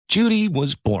Judy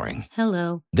was boring.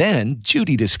 Hello. Then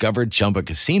Judy discovered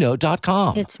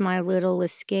ChumbaCasino.com. It's my little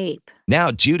escape. Now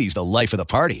Judy's the life of the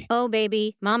party. Oh,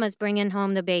 baby, mama's bringing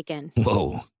home the bacon.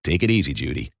 Whoa, take it easy,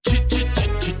 Judy.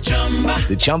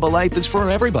 The Chumba life is for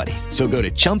everybody. So go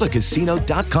to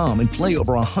ChumbaCasino.com and play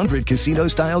over 100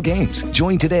 casino-style games.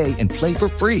 Join today and play for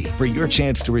free for your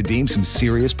chance to redeem some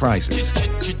serious prizes.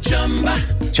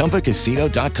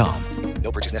 ChumbaCasino.com.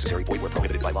 No purchase necessary. Void where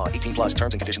prohibited by law. 18 plus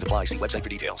terms and conditions apply. See website for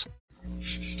details.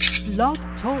 Blog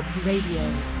Talk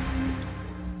Radio.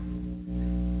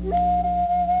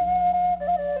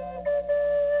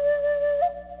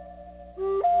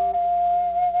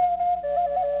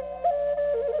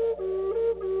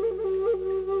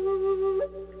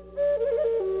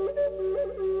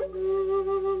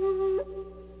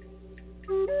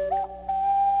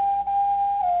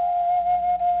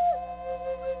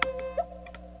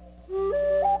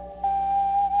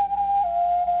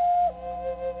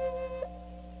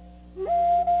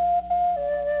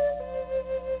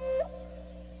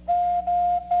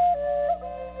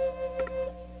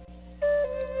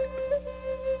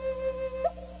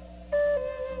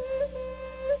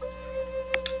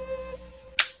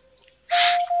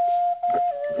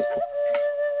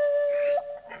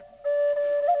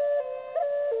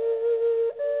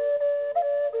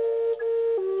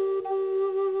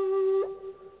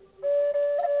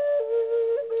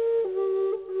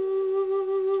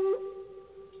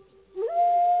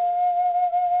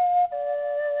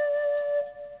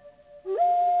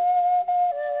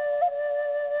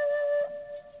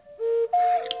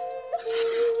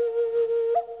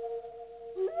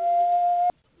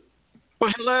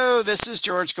 Well, hello, this is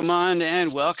George Command,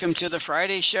 and welcome to the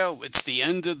Friday show. It's the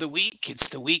end of the week. It's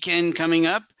the weekend coming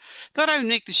up. Thought I would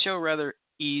make the show rather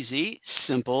easy,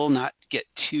 simple, not get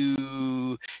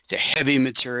too heavy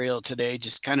material today,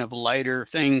 just kind of lighter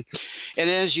thing. And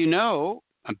as you know,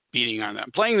 I'm beating on that.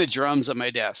 I'm playing the drums on my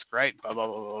desk, right? Blah, blah,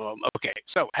 blah, blah, blah. Okay,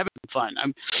 so having fun.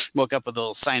 I woke up with a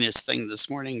little sinus thing this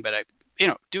morning, but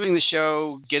doing the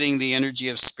show, getting the energy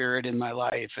of spirit in my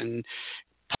life and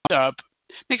pumped up,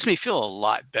 makes me feel a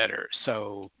lot better.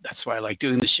 So that's why I like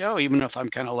doing the show, even if I'm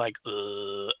kind of like,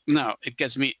 no, it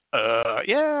gets me,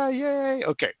 yeah, yay.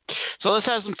 Okay. So let's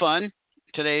have some fun.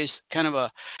 Today's kind of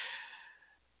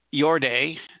your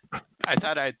day. I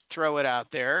thought I'd throw it out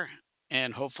there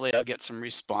and hopefully I'll get some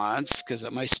response because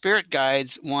my spirit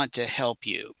guides want to help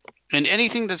you and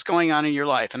anything that's going on in your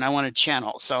life. And I want to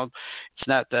channel. So it's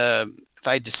not if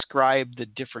I describe the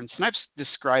difference, and I've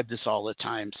described this all the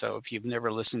time, so if you've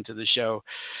never listened to the show,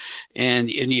 and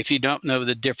if you don't know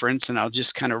the difference, and I'll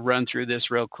just kind of run through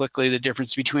this real quickly, the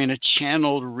difference between a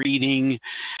channeled reading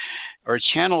or a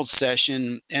channeled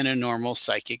session and a normal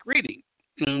psychic reading.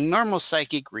 A normal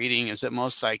psychic reading is that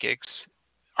most psychics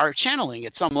are channeling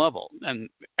at some level, and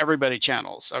everybody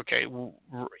channels. Okay,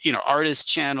 artists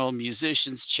channel,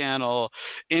 musicians channel,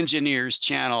 engineers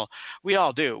channel. We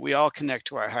all do. We all connect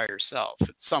to our higher self at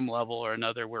some level or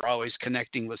another. We're always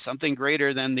connecting with something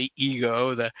greater than the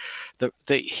ego,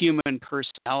 the human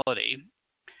personality,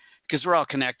 because we're all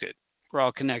connected. We're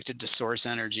all connected to source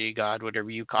energy, God, whatever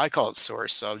you call. I call it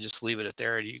source, so I'll just leave it at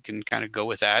there, and you can kind of go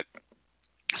with that.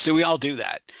 So we all do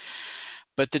that.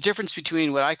 But the difference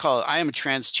between what I am a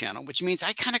trance channel, which means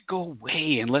I kind of go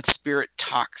away and let spirit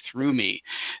talk through me.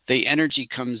 The energy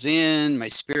comes in, my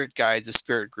spirit guides, the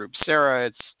spirit group Sarah,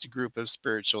 it's a group of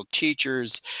spiritual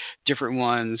teachers. Different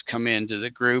ones come into the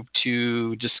group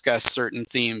to discuss certain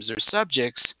themes or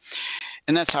subjects.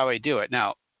 And that's how I do it.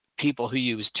 Now, people who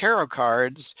use tarot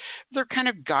cards, they're kind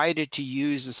of guided to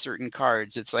use a certain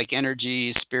cards. It's like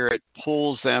energy, spirit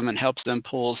pulls them and helps them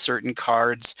pull certain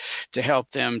cards to help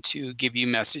them to give you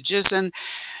messages. And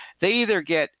they either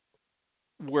get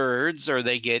words or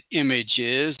they get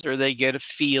images or they get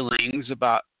feelings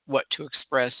about what to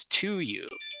express to you.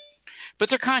 But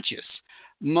they're conscious.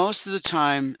 Most of the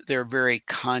time, they're very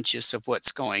conscious of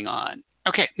what's going on.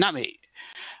 Okay, not me.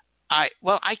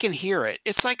 I can hear it.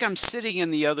 It's like I'm sitting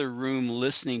in the other room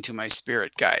listening to my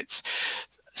spirit guides.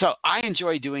 So I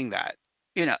enjoy doing that.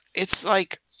 It's like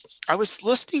I was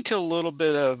listening to a little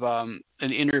bit of an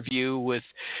interview with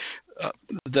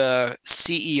the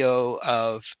CEO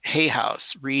of Hay House,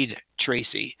 Reed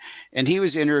Tracy, and he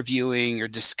was interviewing or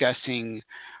discussing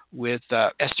with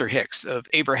Esther Hicks of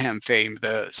Abraham fame,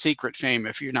 the secret fame,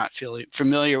 if you're not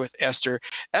familiar with Esther.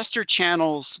 Esther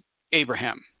channels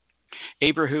Abraham.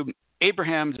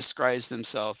 Abraham describes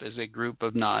himself as a group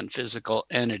of non-physical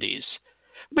entities,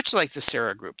 much like the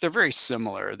Sarah group. They're very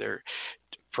similar.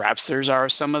 Perhaps there are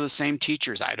some of the same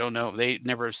teachers. I don't know. They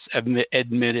never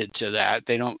admitted to that.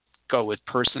 They don't go with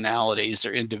personalities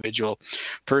or individual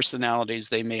personalities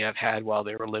they may have had while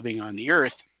they were living on the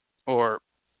earth or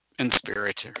in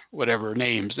spirit or whatever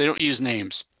names. They don't use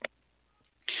names.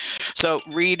 So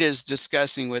Reed is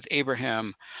discussing with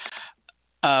Abraham,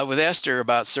 with Esther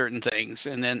about certain things,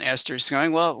 and then Esther's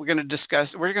going, well, we're going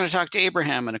to talk to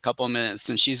Abraham in a couple of minutes,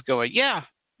 and she's going, yeah,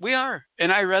 we are,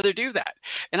 and I'd rather do that.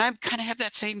 And I kind of have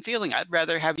that same feeling. I'd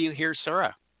rather have you hear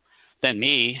Sarah than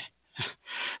me.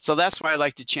 So that's why I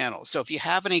like to channel. So if you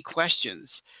have any questions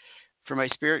for my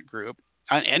spirit group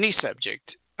on any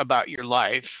subject about your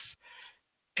life,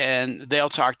 and they'll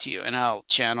talk to you, and I'll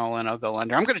channel and I'll go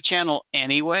under. I'm going to channel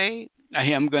anyway. I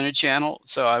am going to channel,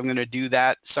 so I'm going to do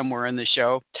that somewhere in the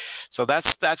show. So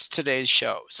that's today's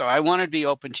show. So I want to be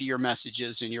open to your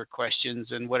messages and your questions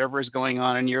and whatever is going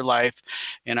on in your life,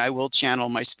 and I will channel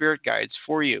my spirit guides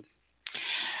for you.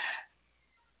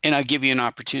 And I'll give you an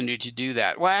opportunity to do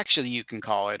that. Well, actually, you can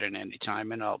call it at any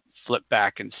time, and I'll flip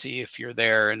back and see if you're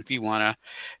there and if you want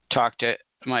to talk to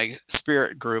my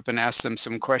spirit group and ask them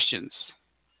some questions.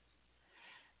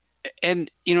 And,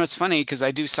 it's funny because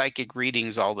I do psychic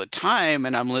readings all the time,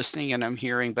 and I'm listening and I'm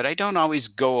hearing, but I don't always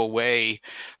go away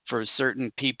for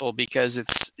certain people because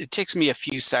it takes me a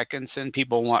few seconds and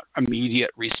people want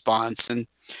immediate response.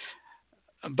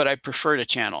 But I prefer to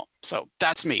channel. So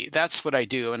that's me. That's what I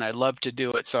do, and I love to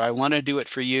do it. So I want to do it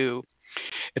for you.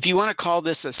 If you want to call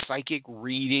this a psychic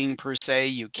reading per se,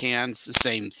 you can. It's the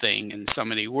same thing in so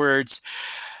many words.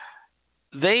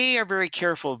 They are very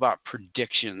careful about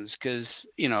predictions because,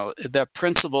 the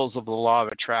principles of the law of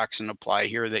attraction apply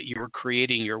here, that you are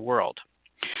creating your world.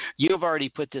 You have already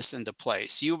put this into place.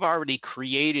 You've already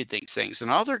created these things,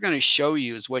 and all they're going to show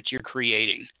you is what you're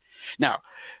creating. Now,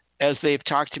 as they've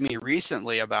talked to me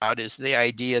recently about, is the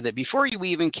idea that before you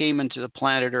even came into the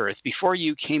planet Earth, before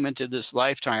you came into this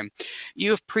lifetime,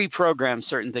 you have pre-programmed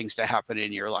certain things to happen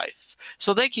in your life.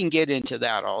 So they can get into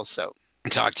that also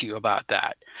and talk to you about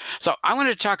that. So I want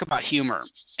to talk about humor,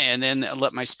 and then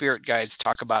let my spirit guides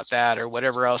talk about that or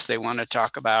whatever else they want to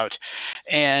talk about.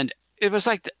 And it was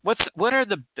like, what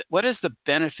is the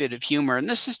benefit of humor? And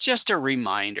this is just a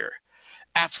reminder,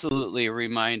 absolutely a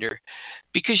reminder,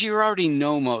 because you already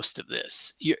know most of this.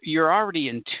 You're already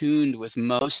in tune with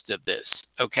most of this,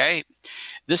 okay?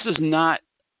 This is not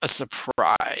a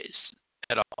surprise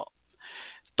at all.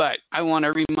 But I want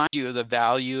to remind you of the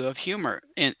value of humor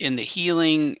in the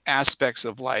healing aspects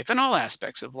of life and all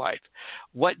aspects of life.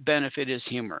 What benefit is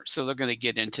humor? So they're going to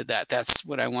get into that. That's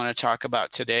what I want to talk about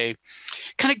today.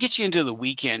 Kind of get you into the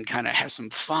weekend, kind of have some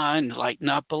fun, lighten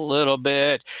up a little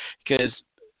bit, because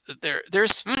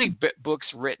there's so many books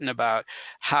written about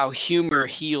how humor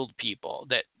healed people,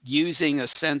 that using a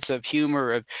sense of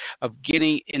humor, of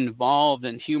getting involved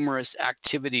in humorous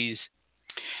activities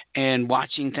and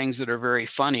watching things that are very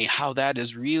funny, how that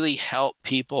has really helped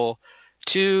people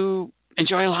to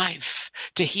enjoy life,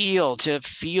 to heal, to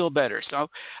feel better. So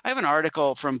I have an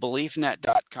article from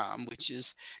BeliefNet.com, which is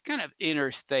kind of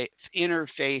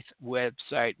interfaith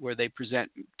website where they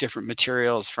present different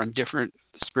materials from different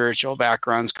spiritual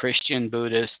backgrounds, Christian,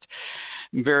 Buddhist,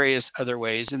 various other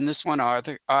ways. And this one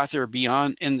author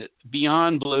Beyond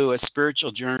Blue, A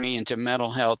Spiritual Journey into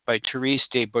Mental Health by Therese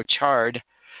de Bochard,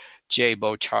 J.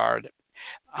 Bochard.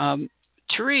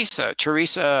 Teresa,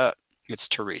 it's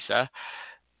Teresa.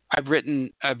 I've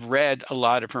read a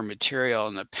lot of her material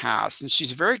in the past, and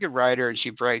she's a very good writer, and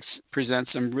she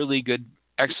presents some really good,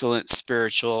 excellent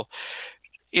spiritual,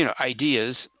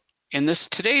 ideas. And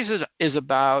today's is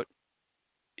about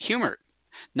humor.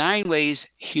 9 ways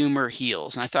humor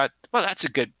heals. And I thought, well, that's a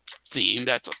good theme.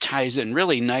 That ties in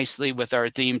really nicely with our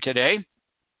theme today.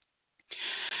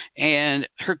 And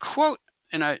her quote,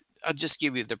 and I'll just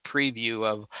give you the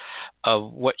preview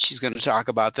of what she's going to talk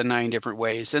about, the 9 different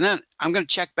ways. And then I'm going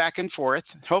to check back and forth.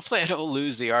 Hopefully I don't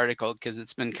lose the article because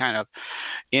it's been kind of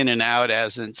in and out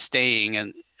as in staying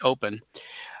and open.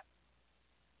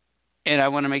 And I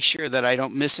want to make sure that I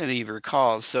don't miss any of your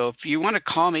calls. So if you want to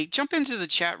call me, jump into the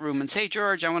chat room and say,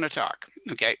 George, I want to talk.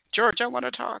 Okay, George, I want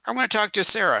to talk. I want to talk to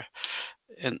Sarah.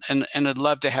 And I'd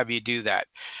love to have you do that.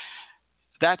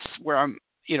 That's where I'm.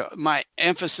 My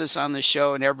emphasis on the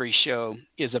show and every show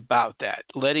is about that,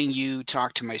 letting you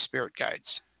talk to my spirit guides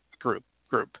group.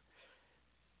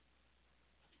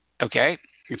 Okay?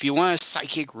 If you want a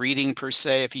psychic reading per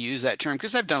se, if you use that term,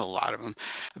 because I've done a lot of them.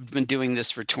 I've been doing this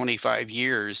for 25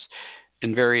 years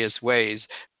in various ways,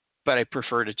 but I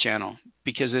prefer to channel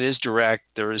because it is direct.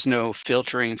 There is no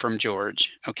filtering from George.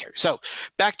 Okay, so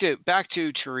back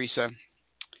to Teresa.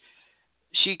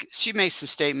 She makes the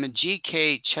statement,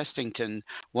 G.K. Chesterton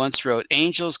once wrote,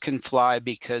 angels can fly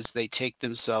because they take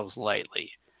themselves lightly.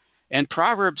 And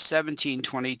Proverbs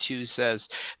 17:22 says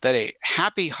that a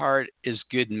happy heart is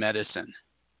good medicine.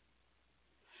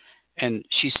 And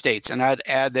she states, and I'd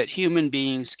add that human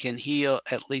beings can heal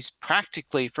at least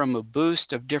practically from a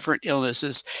boost of different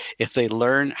illnesses if they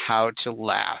learn how to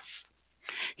laugh.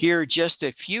 Here are just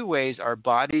a few ways our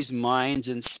bodies, minds,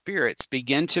 and spirits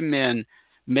begin to mend.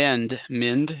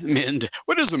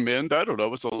 What is a mend? I don't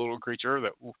know. It's a little creature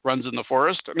that runs in the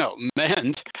forest. No,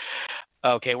 mend.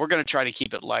 Okay, we're going to try to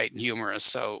keep it light and humorous,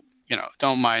 so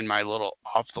don't mind my little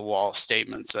off-the-wall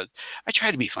statements. I try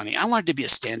to be funny. I wanted to be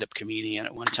a stand-up comedian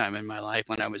at one time in my life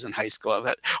when I was in high school. I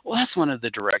thought, well, that's one of the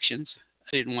directions.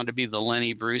 I didn't want to be the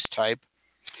Lenny Bruce type.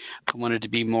 I wanted to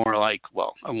be more like,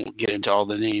 well, I won't get into all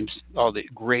the names, all the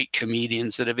great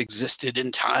comedians that have existed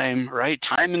in time, right?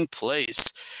 Time and place.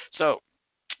 So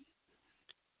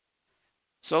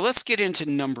let's get into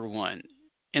number one.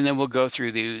 And then we'll go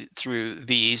through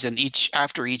these, and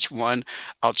after each one,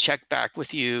 I'll check back with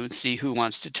you and see who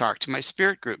wants to talk to my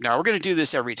spirit group. Now, we're going to do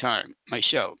this every time, my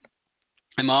show.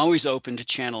 I'm always open to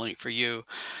channeling for you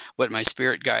what my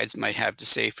spirit guides might have to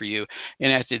say for you.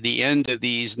 And at the end of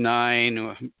these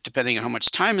 9, depending on how much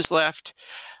time is left,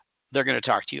 they're going to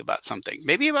talk to you about something.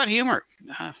 Maybe about humor.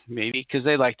 Maybe because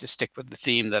they like to stick with the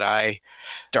theme that I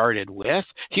started with.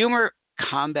 Humor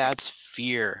combats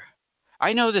fear.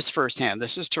 I know this firsthand.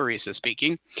 This is Teresa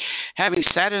speaking. Having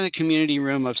sat in a community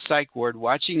room of psych ward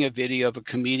watching a video of a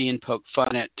comedian poke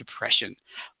fun at depression.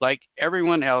 Like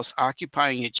everyone else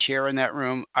occupying a chair in that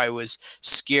room, I was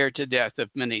scared to death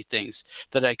of many things,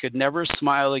 that I could never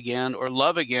smile again or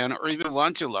love again or even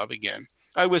want to love again.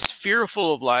 I was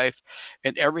fearful of life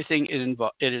and everything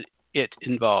it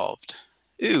involved.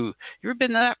 Ooh, you ever been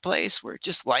to that place where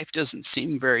just life doesn't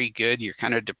seem very good? You're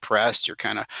kind of depressed. You're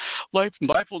kind of,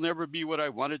 life will never be what I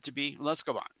want it to be. Let's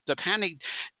go on. The panic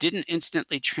didn't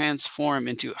instantly transform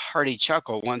into a hearty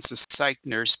chuckle once the psych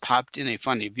nurse popped in a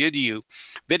funny video,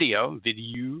 but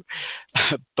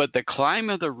the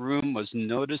climate of the room was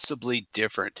noticeably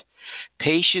different.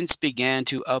 Patients began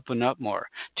to open up more,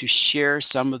 to share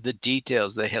some of the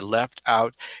details they had left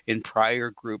out in prior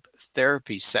group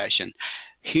therapy session.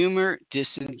 Humor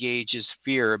disengages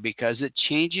fear because it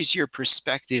changes your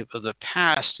perspective of the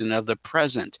past and of the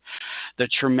present. The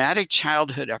traumatic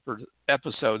childhood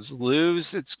episodes lose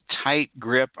its tight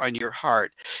grip on your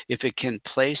heart if it can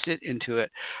place it into a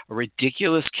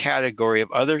ridiculous category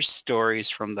of other stories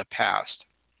from the past.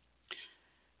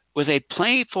 With a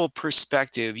playful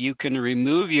perspective, you can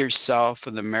remove yourself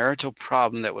from the marital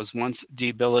problem that was once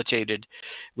debilitated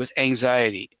with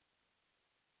anxiety.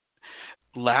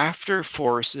 Laughter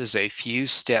forces a few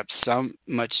steps, some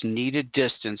much needed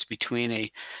distance between a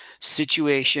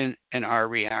situation and our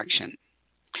reaction.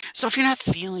 So if you're not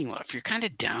feeling well, if you're kind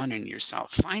of down in yourself,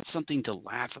 find something to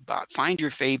laugh about. Find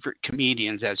your favorite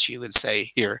comedians, as she would say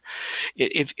here.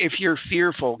 If you're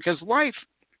fearful, because life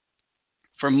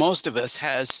for most of us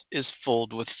is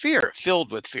filled with fear,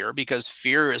 because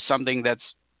fear is something that's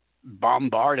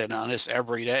bombarded on us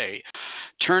every day.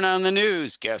 Turn on the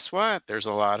news. Guess what? There's a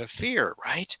lot of fear,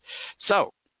 right?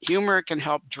 So humor can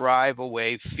help drive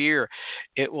away fear.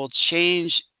 It will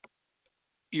change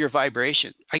your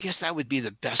vibration. I guess that would be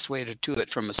the best way to do it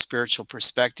from a spiritual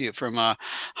perspective, from a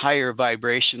higher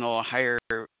vibrational, higher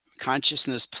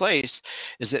consciousness place,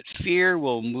 is that fear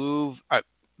will move.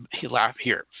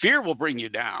 Fear will bring you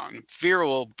down. Fear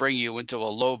will bring you into a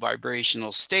low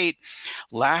vibrational state.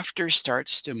 Laughter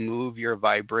starts to move your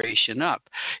vibration up.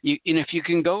 And if you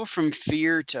can go from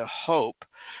fear to hope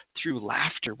through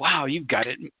laughter, wow, you've got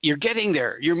it. You're getting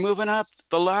there. You're moving up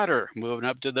the ladder, moving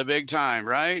up to the big time,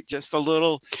 right? Just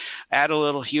add a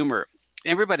little humor.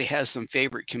 Everybody has some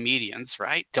favorite comedians,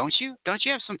 right? Don't you? Don't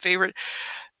you have some favorite?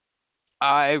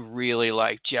 I really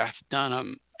like Jeff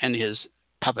Dunham and his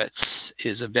puppets.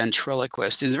 Is a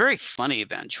ventriloquist. He's a very funny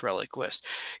ventriloquist.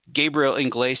 Gabriel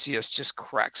Iglesias just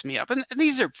cracks me up. And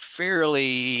these are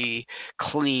fairly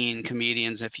clean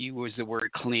comedians, if you use the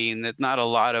word clean. That not a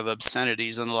lot of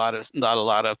obscenities and not a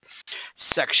lot of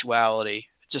sexuality.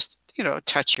 Just a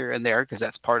touch here and there because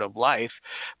that's part of life.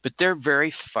 But they're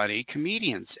very funny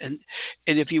comedians. And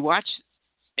if you watch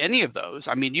any of those,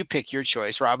 I mean, you pick your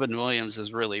choice. Robin Williams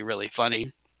is really, really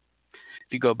funny.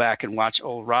 If you go back and watch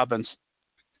old Robin's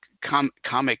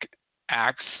comic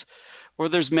acts, or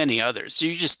there's many others. So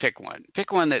you just pick one.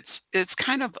 Pick one it's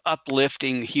kind of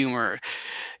uplifting humor.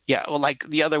 Yeah, well, like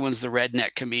the other ones, the redneck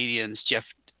comedians,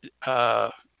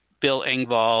 Bill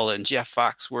Engvall and Jeff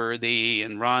Foxworthy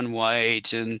and Ron White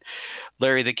and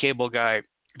Larry the Cable Guy.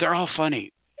 They're all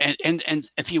funny. And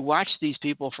if you watch these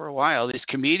people for a while, these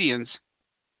comedians,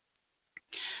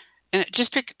 and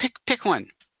just pick one.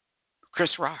 Chris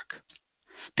Rock.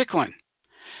 Pick one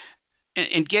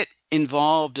and get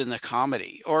involved in the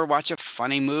comedy or watch a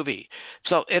funny movie.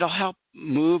 So it'll help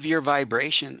move your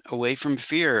vibration away from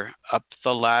fear up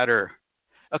the ladder.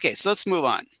 Okay, so let's move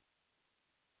on.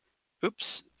 Oops.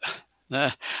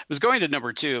 I was going to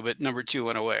number 2, but number 2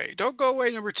 went away. Don't go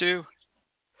away, number 2.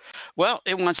 Well,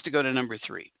 it wants to go to number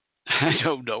 3. I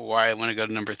don't know why I want to go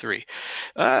to number 3.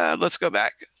 Let's go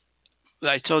back.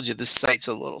 I told you this site's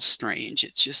a little strange.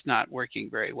 It's just not working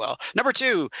very well. Number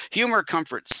 2, humor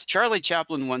comforts. Charlie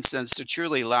Chaplin once said, to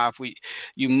truly laugh,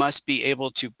 you must be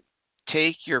able to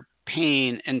take your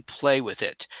pain and play with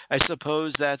it. I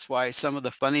suppose that's why some of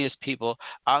the funniest people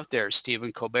out there,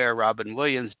 Stephen Colbert, Robin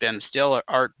Williams, Ben Stiller,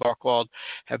 Art Buchwald,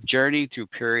 have journeyed through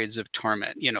periods of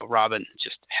torment. You know, Robin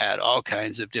just had all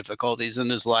kinds of difficulties in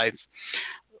his life.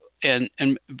 And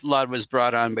a lot was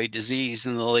brought on by disease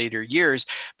in the later years,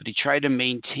 but he tried to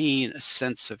maintain a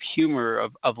sense of humor,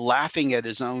 of laughing at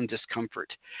his own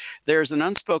discomfort. There's an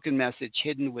unspoken message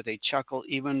hidden with a chuckle,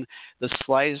 even the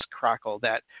slightest crackle,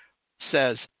 that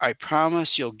says, I promise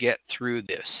you'll get through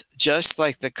this, just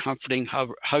like the comforting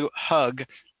hug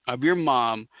of your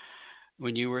mom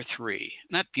when you were 3. Isn't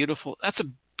that beautiful? That's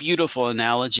a beautiful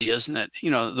analogy, isn't it?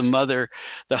 You know,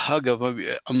 the hug of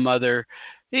a mother,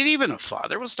 and even a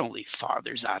father. Let's don't leave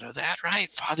fathers out of that, right?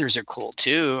 Fathers are cool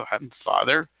too. I'm a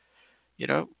father, you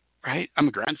know, right? I'm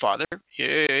a grandfather.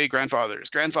 Yay, grandfathers.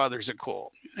 Grandfathers are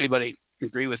cool. Anybody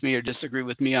agree with me or disagree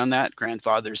with me on that?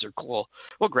 Grandfathers are cool.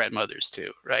 Well, grandmothers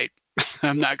too, right?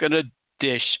 I'm not going to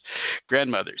dish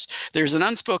grandmothers. There's an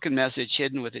unspoken message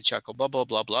hidden with a chuckle, blah, blah,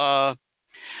 blah, blah.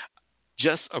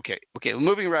 Okay,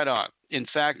 moving right on. In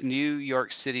fact, New York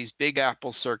City's Big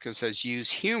Apple Circus has used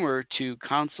humor to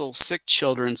counsel sick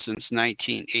children since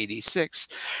 1986,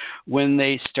 when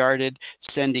they started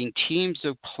sending teams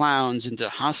of clowns into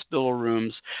hospital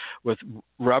rooms with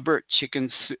rubber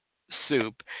chicken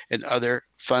soup and other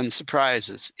fun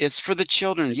surprises. It's for the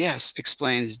children, yes,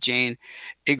 explains Jane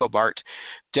Igobart,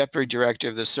 deputy director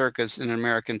of the circus in an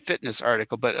American Fitness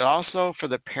article, but also for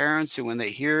the parents who, when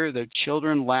they hear the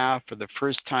children laugh for the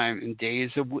first time in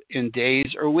days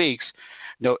or weeks,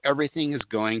 know everything is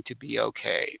going to be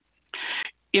okay.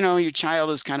 You know, your child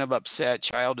is kind of upset,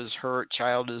 child is hurt,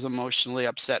 child is emotionally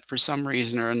upset for some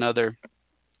reason or another.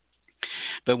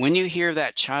 But when you hear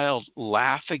that child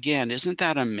laugh again, isn't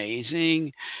that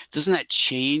amazing? Doesn't that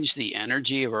change the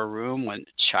energy of a room when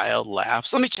a child laughs?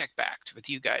 Let me check back with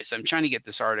you guys. I'm trying to get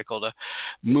this article to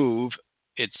move.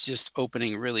 It's just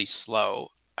opening really slow.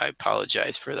 I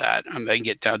apologize for that. I'm going to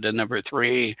get down to number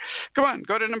 3. Come on,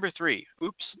 go to number 3.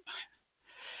 Oops.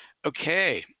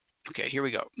 Okay, here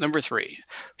we go. Number 3.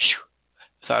 Whew.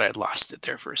 Thought I'd lost it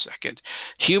there for a second.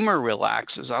 Humor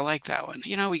relaxes. I like that one.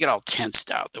 You know, we get all tensed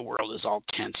out. The world is all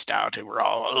tensed out, and we're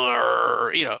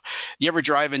all, you know. You ever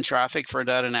drive in traffic for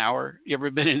about an hour? You ever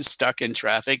been stuck in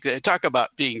traffic? Talk about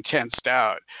being tensed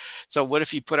out. So what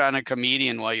if you put on a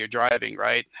comedian while you're driving,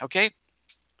 right? Okay.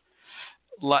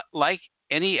 Like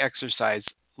any exercise,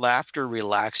 laughter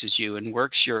relaxes you and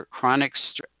works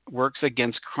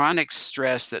against chronic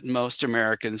stress that most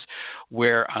Americans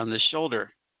wear on the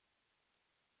shoulder.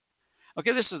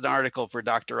 Okay, this is an article for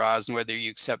Dr. Oz, and whether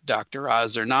you accept Dr.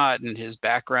 Oz or not and his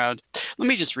background. Let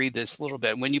me just read this a little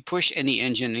bit. When you push any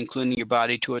engine, including your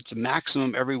body, to its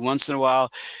maximum every once in a while,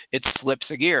 it slips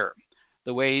a gear.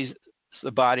 The ways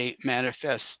the body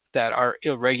manifests that are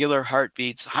irregular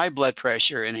heartbeats, high blood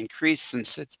pressure, and increased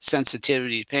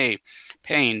sensitivity to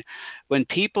pain. When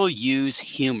people use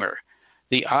humor,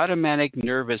 the automatic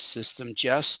nervous system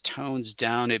just tones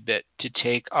down a bit to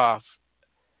take off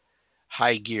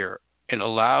high gear and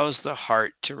allows the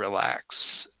heart to relax.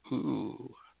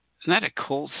 Ooh, isn't that a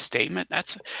cool statement? That's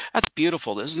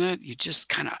beautiful, isn't it? You just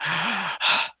kind of,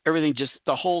 everything just,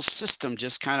 the whole system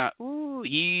just kind of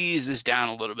eases down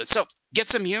a little bit. So get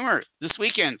some humor this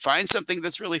weekend. Find something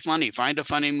that's really funny. Find a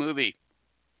funny movie.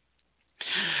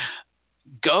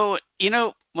 Go, you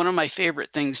know, one of my favorite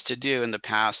things to do in the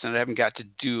past, and I haven't got to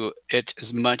do it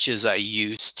as much as I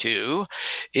used to,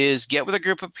 is get with a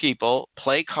group of people,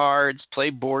 play cards, play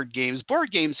board games. Board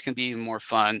games can be even more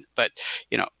fun, but,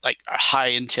 you know, like a high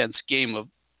intense game of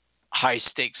high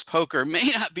stakes poker may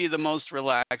not be the most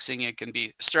relaxing. It can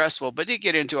be stressful, but you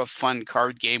get into a fun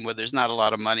card game where there's not a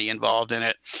lot of money involved in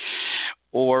it,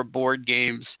 or board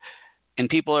games. And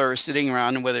people are sitting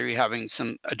around, and whether you're having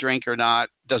a drink or not,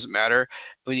 doesn't matter.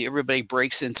 Everybody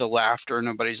breaks into laughter, and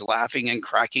nobody's laughing and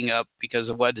cracking up because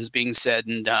of what is being said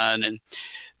and done. And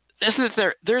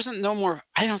there's no more.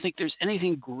 I don't think there's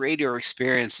anything greater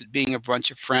experience than being a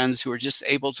bunch of friends who are just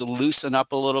able to loosen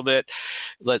up a little bit.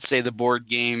 Let's say the board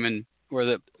game, and or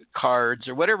the cards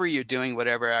or whatever you're doing,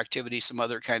 whatever activity, some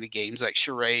other kind of games like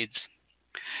charades,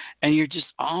 and you're just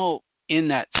all in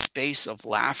that space of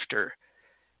laughter.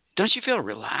 Don't you feel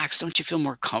relaxed? Don't you feel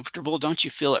more comfortable? Don't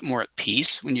you feel more at peace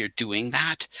when you're doing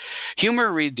that?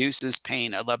 Humor reduces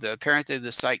pain. I love that. Apparently,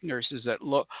 the psych nurses at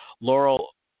Laurel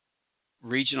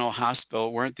Regional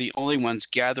Hospital weren't the only ones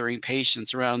gathering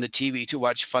patients around the TV to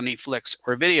watch funny flicks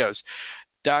or videos.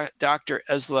 Dr.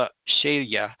 Ezla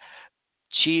Shaya,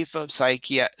 chief of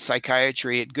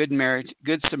psychiatry at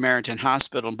Good Samaritan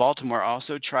Hospital in Baltimore,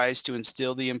 also tries to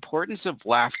instill the importance of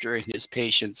laughter in his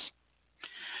patients,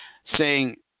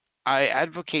 saying, I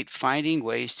advocate finding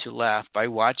ways to laugh by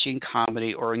watching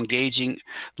comedy or engaging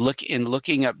in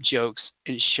looking up jokes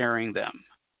and sharing them.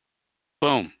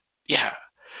 Boom. Yeah.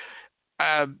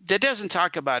 That doesn't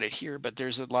talk about it here, but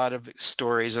there's a lot of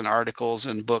stories and articles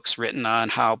and books written on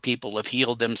how people have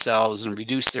healed themselves and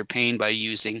reduced their pain by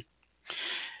using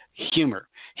humor.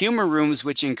 Humor rooms,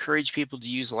 which encourage people to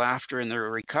use laughter in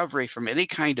their recovery from any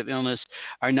kind of illness,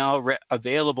 are now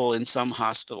available in some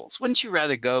hospitals. Wouldn't you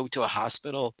rather go to a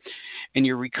hospital and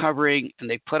you're recovering and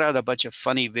they put out a bunch of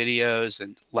funny videos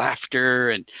and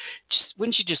laughter, and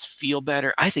wouldn't you just feel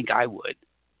better? I think I would.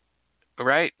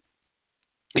 Right?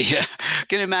 Yeah. I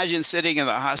can imagine sitting in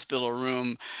the hospital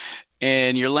room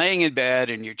and you're laying in bed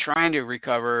and you're trying to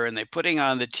recover, and they're putting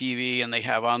on the TV and they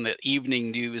have on the evening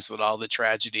news with all the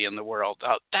tragedy in the world.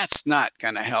 Oh, that's not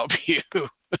going to help you.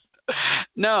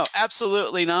 No,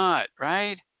 absolutely not,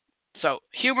 right? So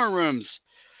humor rooms.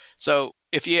 So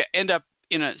if you end up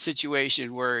in a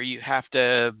situation where you have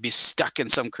to be stuck in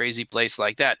some crazy place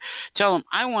like that, tell them,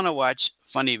 I want to watch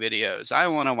funny videos. I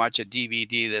want to watch a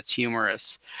DVD that's humorous.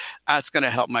 That's going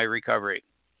to help my recovery.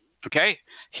 Okay?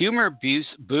 Humor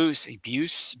boosts.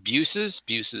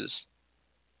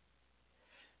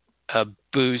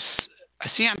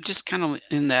 See, I'm just kind of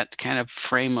in that kind of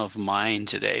frame of mind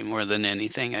today more than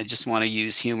anything. I just want to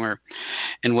use humor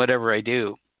in whatever I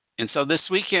do. And so this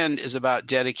weekend is about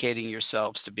dedicating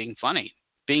yourselves to being funny,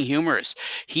 being humorous,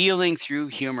 healing through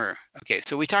humor. Okay,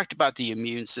 so we talked about the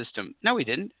immune system. No, we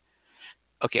didn't.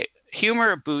 Okay,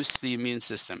 humor boosts the immune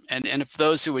system. And if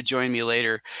those who would join me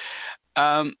later,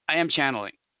 I am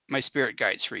channeling my spirit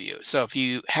guides for you. So if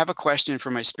you have a question for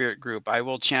my spirit group, I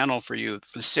will channel for you. If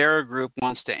the Sarah group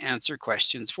wants to answer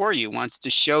questions for you, wants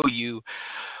to show you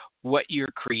what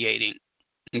you're creating,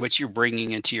 what you're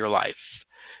bringing into your life,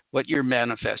 what you're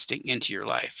manifesting into your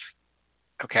life.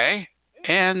 Okay?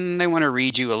 And they want to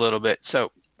read you a little bit. So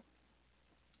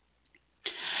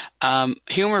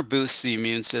humor boosts the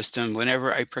immune system.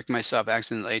 Whenever I prick myself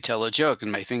accidentally, I tell a joke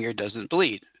and my finger doesn't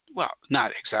bleed. Well,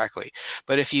 not exactly.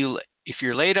 But if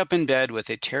you're laid up in bed with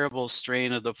a terrible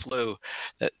strain of the flu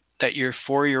that your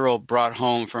 4-year-old brought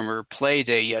home from her play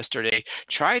day yesterday,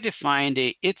 try to find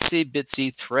a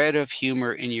itsy-bitsy thread of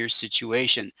humor in your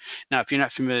situation. Now, if you're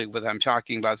not familiar with what I'm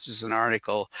talking about, this is an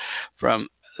article from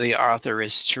the author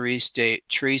is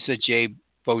Teresa J.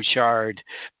 Bochard,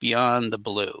 Beyond the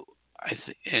Blue.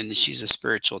 And she's a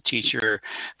spiritual teacher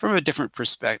from a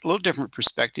little different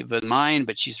perspective than mine,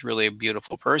 but she's really a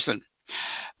beautiful person.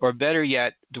 Or better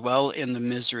yet, dwell in the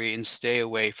misery and stay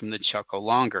away from the chuckle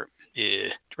longer.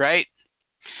 Right?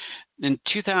 In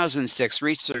 2006,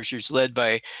 researchers led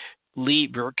by Lee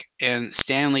Burke and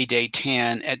Stanley Day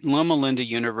Tan at Loma Linda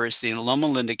University in Loma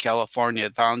Linda, California,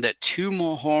 found that two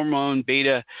hormone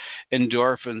beta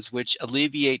endorphins, which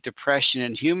alleviate depression,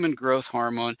 and human growth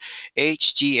hormone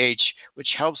HGH, which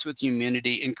helps with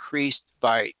immunity, increased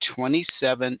by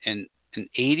 27 and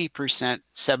 80%,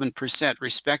 7%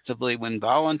 respectively when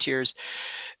volunteers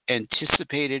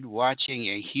anticipated watching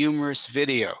a humorous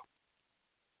video.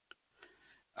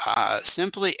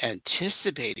 Simply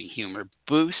anticipating humor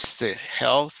boosts the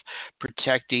health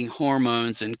protecting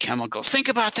hormones and chemicals. Think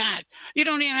about that. You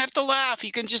don't even have to laugh.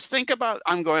 You can just think about,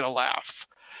 I'm going to laugh.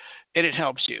 And it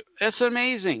helps you. It's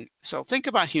amazing. So think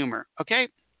about humor, okay?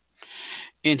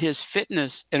 In his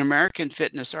an American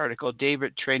Fitness article,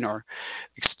 David Traynor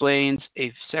explains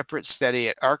a separate study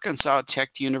at Arkansas Tech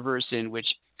University in which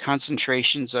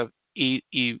concentrations of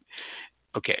the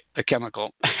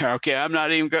chemical. Okay, I'm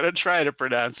not even going to try to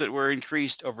pronounce it. Were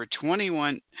increased after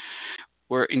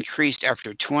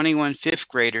 21 fifth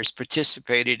graders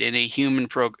participated in a humor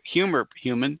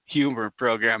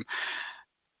program.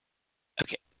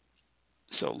 Okay,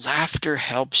 so laughter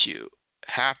helps you.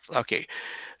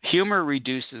 Humor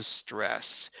reduces stress.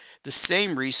 The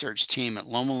same research team at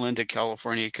Loma Linda,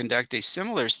 California, conducted a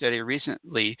similar study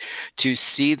recently to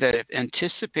see that if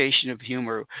anticipation of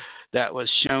humor that was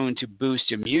shown to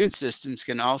boost immune systems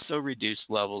can also reduce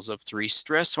levels of 3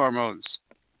 stress hormones.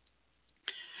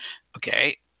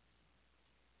 Okay.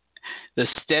 The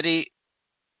study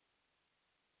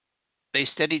They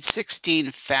studied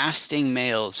 16 fasting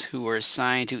males who were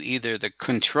assigned to either the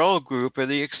control group or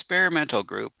the experimental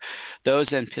group,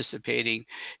 those anticipating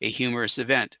a humorous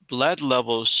event. Blood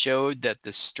levels showed that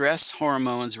the stress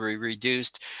hormones were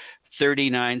reduced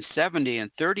 39, 70,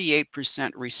 and 38%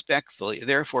 respectively.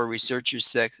 Therefore, researchers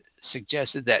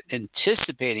suggested that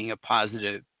anticipating a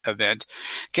positive event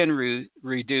can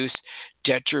reduce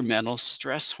detrimental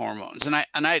stress hormones. And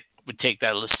I would take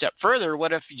that a step further.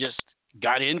 What if you just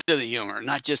got into the humor,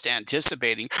 not just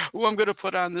anticipating, oh, I'm going to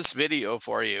put on this video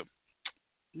for you.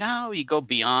 No, you go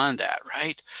beyond that,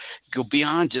 right? Go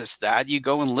beyond just that. You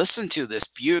go and listen to this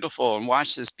beautiful and watch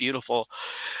this beautiful,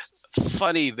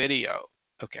 funny video.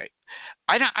 Okay.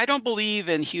 I don't believe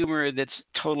in humor that's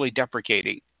totally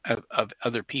deprecating of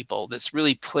other people, that's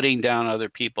really putting down other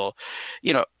people.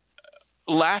 You know,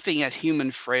 laughing at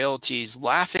human frailties,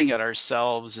 laughing at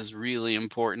ourselves is really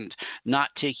important. Not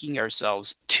taking ourselves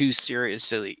too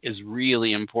seriously is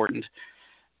really important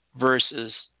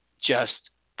versus just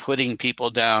putting people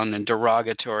down in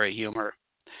derogatory humor.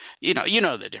 You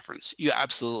know the difference. You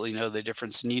absolutely know the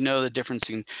difference, and you know the difference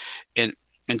in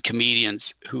comedians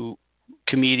who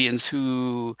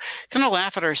kind of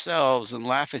laugh at ourselves and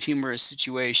laugh at humorous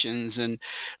situations and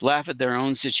laugh at their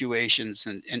own situations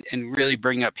and really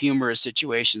bring up humorous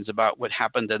situations about what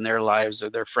happened in their lives or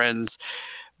their friends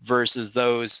versus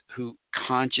those who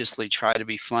consciously try to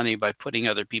be funny by putting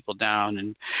other people down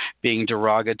and being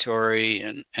derogatory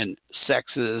and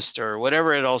sexist or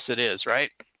whatever else it is, right?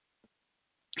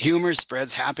 Humor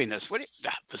spreads happiness.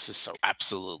 This is so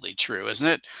absolutely true, isn't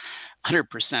it?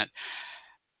 100%.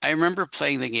 I remember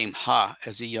playing the game Ha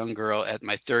as a young girl at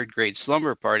my third grade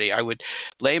slumber party. I would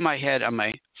lay my head on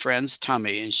my friend's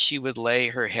tummy, and she would lay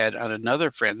her head on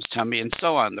another friend's tummy, and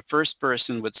so on. The first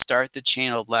person would start the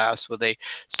chain of laughs with a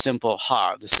simple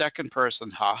ha. The second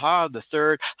person, ha ha. The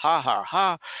third, ha ha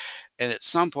ha. And at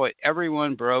some point,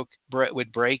 everyone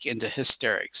would break into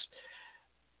hysterics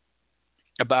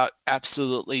about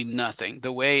absolutely nothing.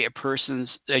 The way a person's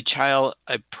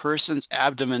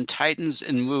abdomen tightens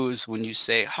and moves when you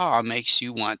say "ha" makes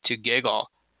you want to giggle.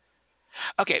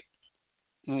 Okay,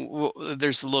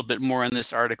 there's a little bit more in this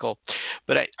article,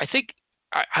 but I think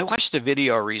I watched a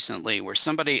video recently where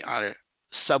somebody on a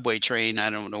subway train, I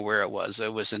don't know where it was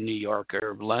in New York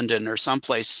or London or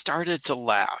someplace, started to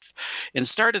laugh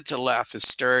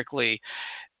hysterically,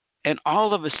 and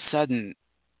all of a sudden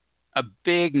a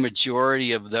big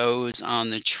majority of those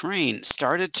on the train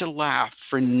started to laugh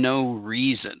for no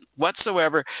reason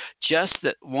whatsoever, just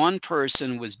that one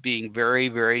person was being very,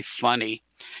 very funny.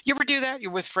 You ever do that? You're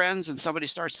with friends and somebody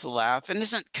starts to laugh, and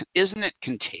isn't it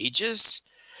contagious?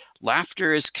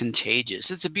 Laughter is contagious.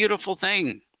 It's a beautiful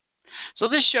thing. So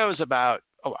this show is about,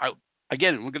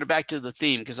 again, we're going back to the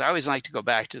theme because I always like to go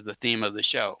back to the theme of the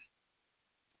show.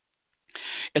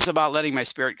 It's about letting my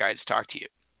spirit guides talk to you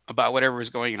about whatever is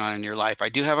going on in your life. I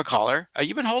do have a caller.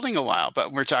 You've been holding a while,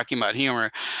 but we're talking about humor.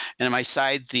 And my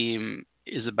side theme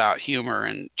is about humor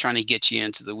and trying to get you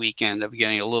into the weekend of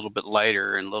getting a little bit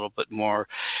lighter and a little bit more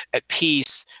at peace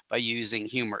by using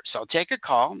humor. So I'll take a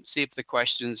call, see if the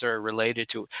questions are related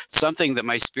to something that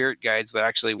my spirit guides would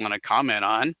actually want to comment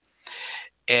on.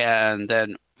 And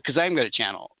then, because I'm going to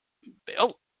channel.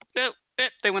 Oh, no,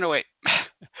 they went away.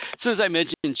 As soon as I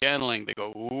mentioned channeling, they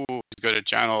go, ooh, he's going to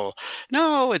channel.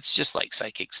 No, it's just like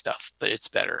psychic stuff, but it's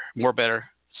better. More better.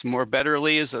 It's more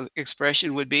betterly, as an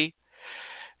expression would be.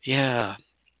 Yeah,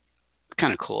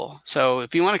 kind of cool. So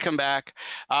if you want to come back,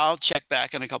 I'll check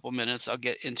back in a couple minutes. I'll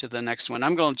get into the next one.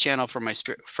 I'm going to channel from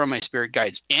my spirit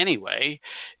guides anyway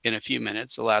in a few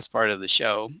minutes, the last part of the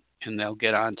show, and they'll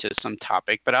get on to some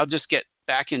topic. But I'll just get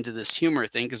back into this humor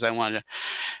thing because I want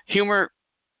to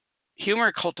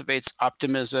Humor cultivates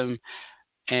optimism,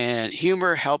 and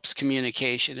humor helps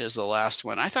communication is the last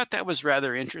one. I thought that was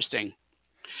rather interesting.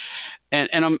 And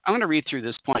I'm going to read through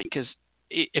this point because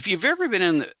if you've ever been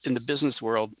in the business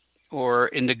world or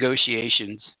in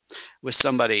negotiations with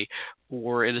somebody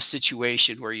or in a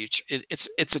situation where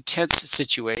it's a tense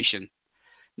situation,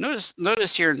 notice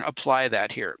here and apply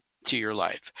that here to your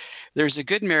life. There's a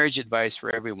good marriage advice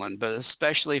for everyone, but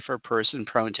especially for a person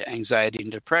prone to anxiety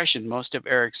and depression. Most of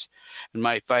Eric's and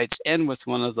my fights end with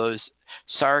one of those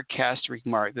sarcastic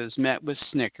remarks that is met with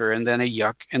snicker and then a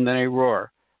yuck and then a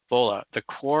roar. Voila, the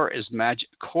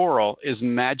quarrel is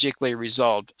magically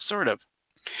resolved, sort of.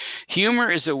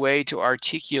 Humor is a way to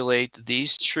articulate these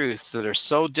truths that are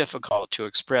so difficult to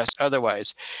express otherwise.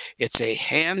 It's a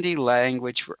handy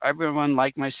language for everyone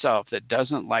like myself that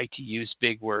doesn't like to use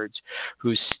big words,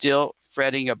 who still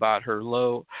fretting about her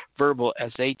low verbal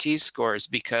SAT scores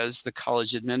because the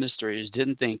college administrators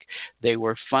didn't think they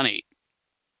were funny.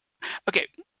 Okay,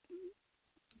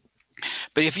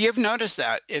 but if you've noticed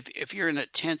that, if you're in a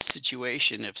tense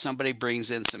situation, if somebody brings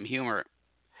in some humor,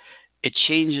 it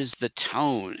changes the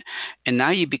tone. And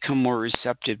now you become more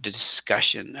receptive to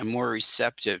discussion and more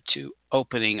receptive to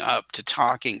opening up, to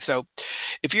talking. So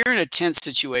if you're in a tense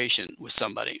situation with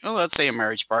somebody, well, let's say a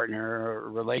marriage partner or a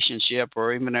relationship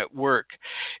or even at work,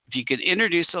 if you could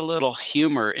introduce a little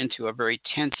humor into a very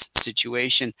tense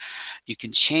situation, you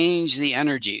can change the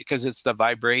energy because it's the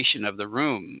vibration of the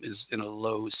room is in a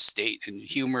low state. And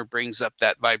humor brings up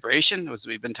that vibration, as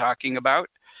we've been talking about.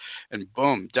 And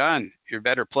boom, done. You're a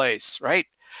better place, right?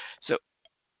 So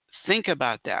think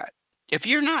about that. If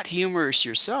you're not humorous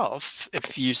yourself, if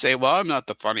you say, well, I'm not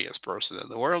the funniest person in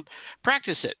the world,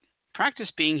 practice it. Practice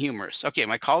being humorous. Okay,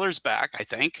 my caller's back, I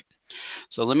think.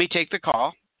 So let me take the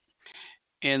call,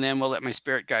 and then we'll let my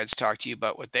spirit guides talk to you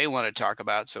about what they want to talk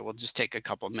about. So we'll just take a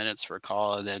couple minutes for a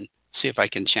call and then see if I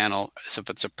can channel if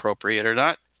it's appropriate or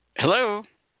not. Hello.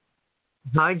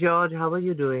 Hi, George. How are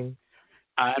you doing?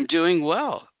 I'm doing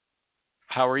well.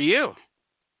 How are you?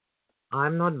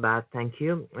 I'm not bad, thank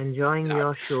you. Enjoying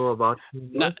your show about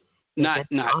not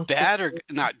bad or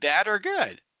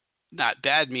good. Not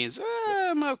bad means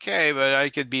I'm okay, but I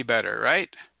could be better, right?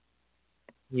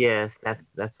 Yes,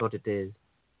 that's what it is.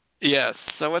 Yes.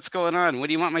 So what's going on? What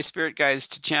do you want my spirit guides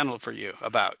to channel for you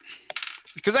about?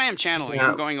 Because I am channeling.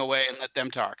 I'm going away and let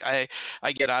them talk. I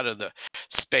get out of the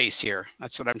space here.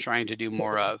 That's what I'm trying to do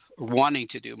more of, wanting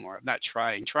to do more of, not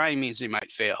trying. Trying means we might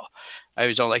fail. I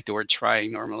always don't like the word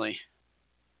trying normally.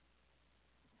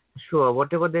 Sure,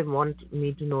 whatever they want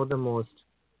me to know the most.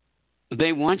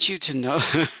 They want you to know.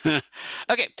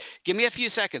 Okay, give me a few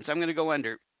seconds. I'm going to go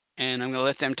under, and I'm going to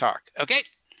let them talk. Okay?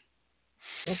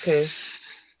 Okay.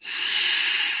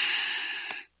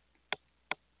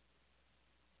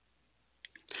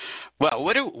 Well,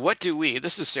 what do we?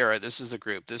 This is Sarah. This is the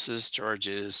group. This is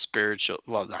George's spiritual.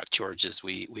 Well, not George's.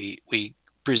 We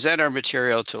present our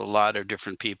material to a lot of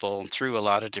different people through a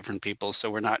lot of different people.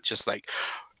 So we're not just like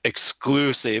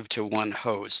exclusive to one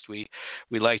host. We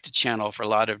like to channel for a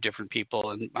lot of different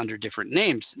people and under different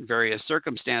names, in various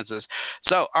circumstances.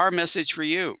 So our message for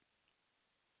you: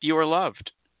 you are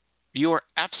loved. You are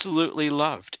absolutely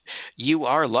loved. You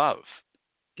are love.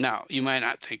 Now, you might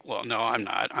not think, well, no, I'm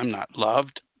not. I'm not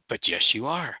loved. But yes, you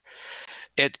are.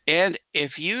 And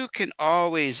if you can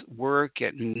always work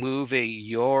at moving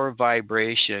your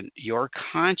vibration, your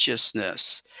consciousness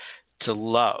to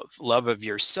love of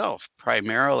yourself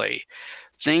primarily,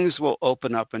 things will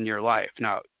open up in your life.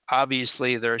 Now,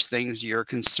 obviously, there's things you're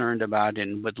concerned about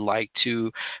and would like to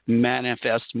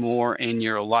manifest more in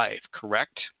your life,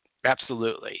 correct?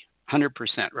 Absolutely. 100%,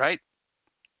 right?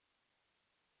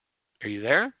 Are you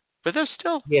there with us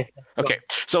still? Yes. Okay,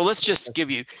 so let's just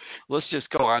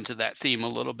go on to that theme a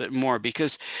little bit more,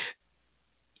 because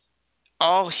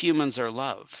all humans are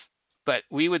love. But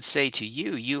we would say to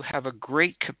you, you have a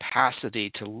great capacity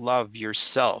to love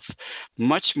yourself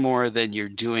much more than you're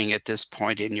doing at this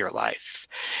point in your life.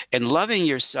 And loving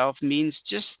yourself means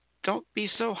just don't be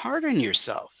so hard on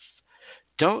yourself.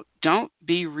 Don't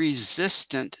be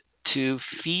resistant to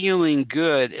feeling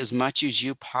good as much as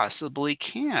you possibly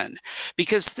can,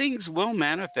 because things will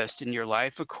manifest in your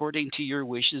life according to your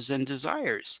wishes and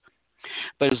desires.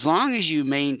 But as long as you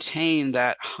maintain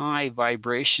that high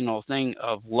vibrational thing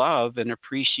of love and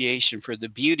appreciation for the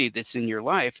beauty that's in your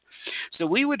life, so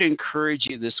we would encourage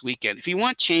you this weekend, if you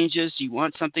want changes, you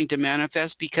want something to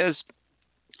manifest, because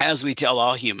as we tell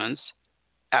all humans,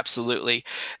 absolutely,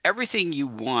 everything you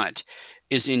want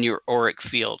is in your auric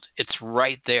field. It's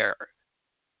right there.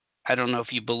 I don't know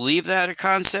if you believe that a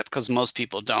concept, because most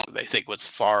people don't. They think what's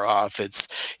far off, it's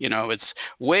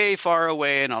way far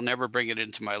away and I'll never bring it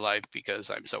into my life because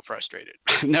I'm so frustrated.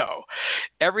 No.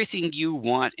 Everything you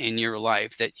want in your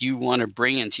life that you want to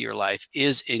bring into your life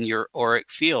is in your auric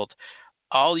field.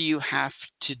 All you have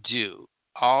to do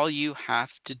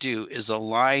is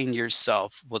align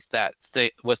yourself with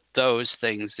with those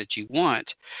things that you want.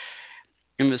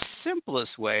 In the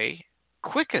simplest way,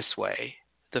 quickest way,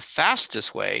 the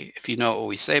fastest way, if you know what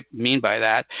we mean by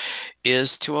that, is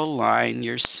to align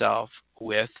yourself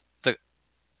with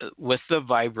the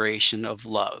vibration of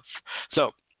love.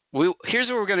 So here's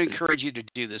what we're going to encourage you to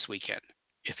do this weekend,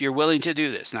 if you're willing to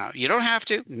do this. Now, you don't have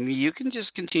to. You can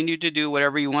just continue to do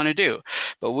whatever you want to do.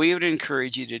 But we would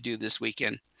encourage you to do this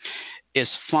weekend is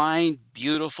find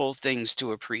beautiful things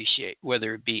to appreciate,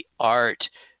 whether it be art,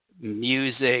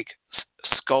 music,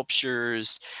 sculptures,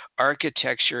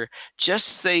 architecture, just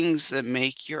things that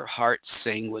make your heart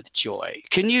sing with joy.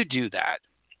 Can you do that?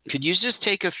 Could you just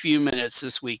take a few minutes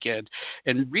this weekend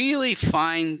and really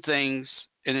find things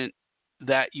in it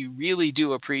that you really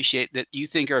do appreciate, that you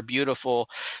think are beautiful,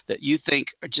 that you think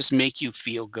just make you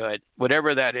feel good,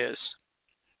 whatever that is?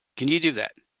 Can you do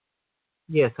that?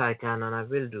 Yes, I can, and I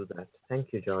will do that.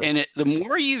 Thank you, George. And the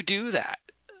more you do that,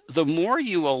 the more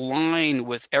you align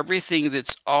with everything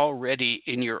that's already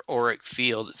in your auric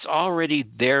field. It's already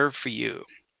there for you.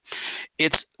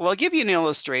 I'll give you an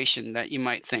illustration that you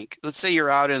might think. Let's say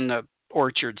you're out in the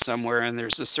orchard somewhere and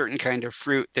there's a certain kind of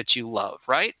fruit that you love,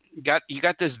 right? You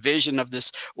got this vision of this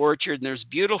orchard and there's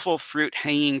beautiful fruit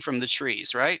hanging from the trees,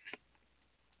 right?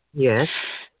 Yes.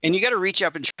 And you got to reach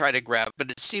up and try to grab it, but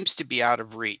it seems to be out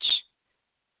of reach.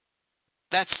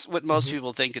 That's what most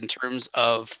people think in terms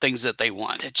of things that they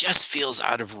want. It just feels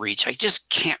out of reach. I just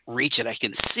can't reach it. I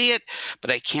can see it, but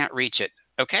I can't reach it.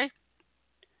 Okay?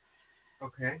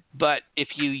 Okay. But if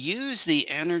you use the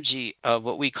energy of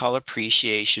what we call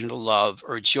appreciation, love,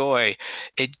 or joy,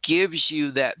 it gives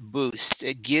you that boost.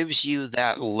 It gives you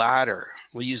that ladder.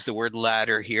 We'll use the word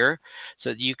ladder here so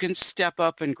that you can step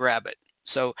up and grab it.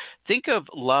 So think of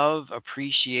love,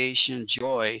 appreciation,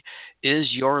 joy is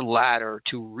your ladder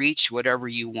to reach whatever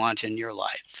you want in your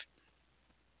life.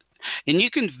 And you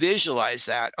can visualize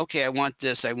that. Okay, I want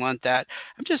this, I want that.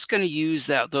 I'm just going to use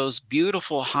those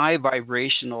beautiful high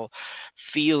vibrational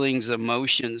feelings,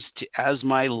 emotions as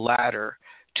my ladder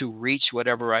to reach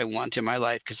whatever I want in my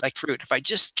life. Because like fruit, if I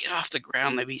just get off the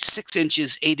ground, maybe 6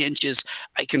 inches, 8 inches,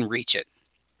 I can reach it.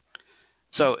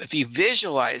 So if you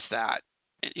visualize that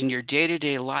in your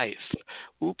day-to-day life,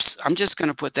 I'm just going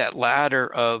to put that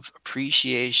ladder of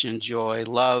appreciation, joy,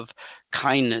 love,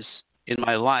 kindness in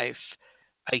my life.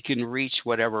 I can reach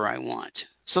whatever I want.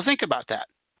 So think about that,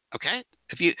 okay?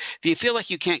 If you feel like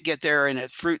you can't get there and a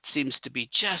fruit seems to be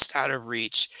just out of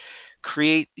reach,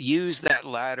 use that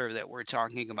ladder that we're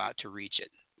talking about to reach it.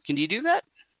 Can you do that?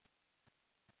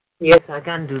 Yes, I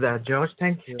can do that, George.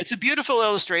 Thank you. It's a beautiful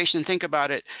illustration. Think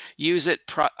about it. Use it,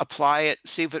 apply it,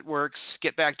 see if it works.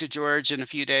 Get back to George in a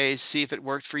few days, see if it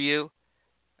worked for you.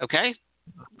 Okay?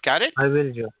 Got it? I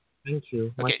will, George. Thank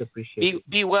you. Much Okay. appreciated.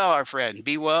 Be well, our friend.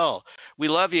 Be well. We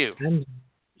love you.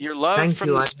 Your love from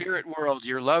the spirit world.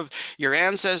 Your love. Your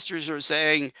ancestors are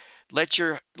saying, let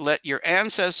your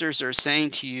ancestors are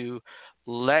saying to you,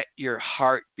 let your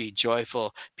heart be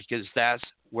joyful, because that's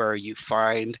where you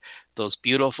find those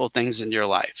beautiful things in your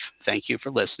life. Thank you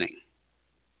for listening.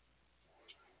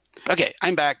 Okay,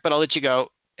 I'm back, but I'll let you go.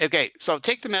 Okay, so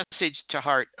take the message to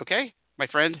heart, okay, my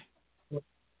friend?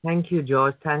 Thank you,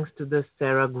 George. Thanks to the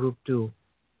Sarah group, too.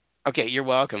 Okay, you're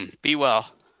welcome. Be well.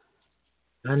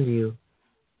 And you.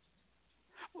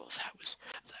 Well,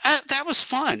 that was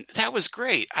fun. That was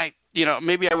great.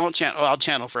 Maybe I won't channel. I'll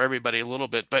channel for everybody a little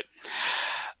bit, but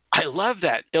I love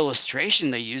that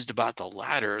illustration they used about the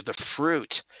ladder, the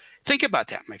fruit. Think about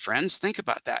that, my friends. Think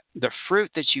about that. The fruit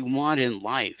that you want in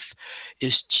life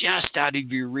is just out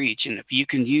of your reach. And if you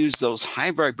can use those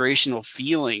high vibrational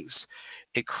feelings,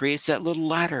 it creates that little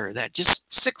ladder that just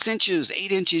 6 inches,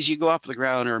 8 inches, you go up the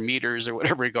ground, or meters, or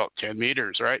whatever you go, 10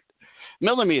 meters, right?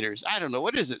 Millimeters. I don't know.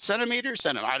 What is it? Centimeters?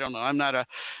 I don't know.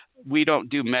 We don't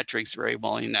do metrics very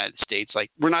well in the United States. Like,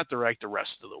 we're not like the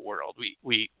rest of the world.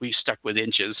 We stuck with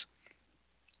inches.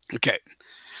 Okay.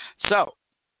 So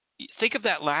think of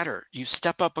that ladder. You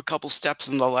step up a couple steps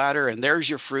in the ladder, and there's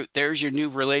your fruit. There's your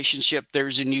new relationship.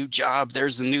 There's a new job.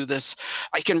 There's the new this.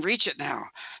 I can reach it now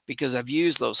because I've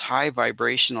used those high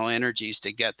vibrational energies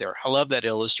to get there. I love that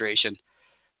illustration.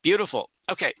 Beautiful.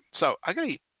 Okay, so I'm going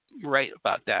to write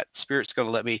about that. Spirit's going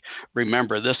to let me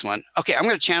remember this one. Okay, I'm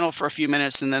going to channel for a few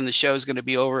minutes, and then the show's going to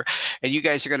be over, and you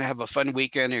guys are going to have a fun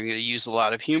weekend. You're going to use a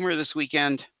lot of humor this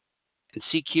weekend, and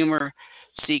seek humor.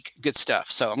 Seek good stuff.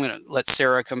 So I'm going to let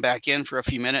Sarah come back in for a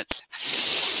few minutes.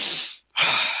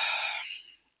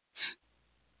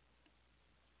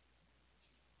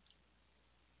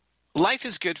 Life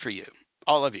is good for you,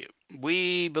 all of you.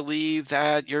 We believe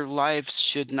that your life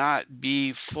should not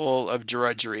be full of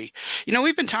drudgery.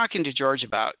 We've been talking to George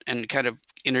about and kind of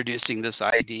introducing this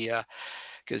idea,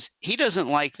 because he doesn't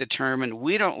like the term, and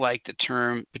we don't like the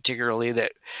term particularly,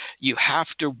 that you have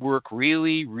to work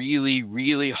really, really,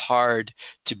 really hard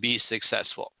to be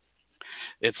successful.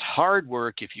 It's hard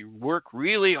work. If you work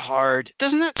really hard,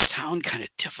 doesn't that sound kind of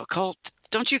difficult?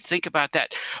 Don't you think about that?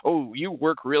 Oh, you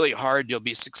work really hard, you'll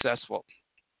be successful.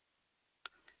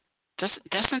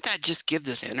 Doesn't that just give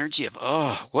this energy of,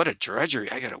 oh, what a drudgery.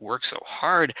 I got to work so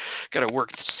hard. Got to work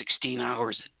 16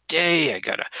 hours a day. I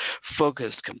got to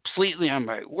focus completely on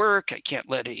my work. I can't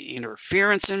let any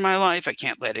interference in my life. I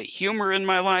can't let any humor in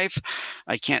my life.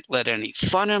 I can't let any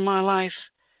fun in my life.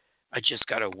 I just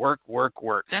got to work, work,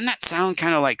 work. Doesn't that sound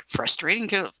kind of like frustrating?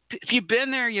 If you've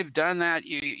been there, you've done that,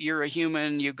 you're a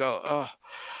human, you go, oh,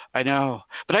 I know.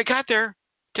 But I got there.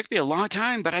 It took me a long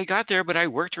time, but I got there, but I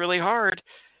worked really hard.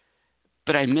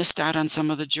 But I missed out on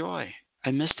some of the joy.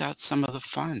 I missed out some of the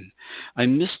fun. I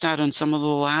missed out on some of the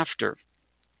laughter.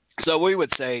 So we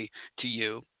would say to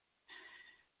you,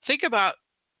 think about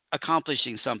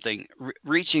accomplishing something,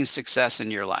 reaching success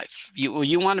in your life.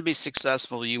 You want to be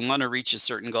successful. You want to reach a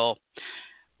certain goal.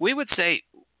 We would say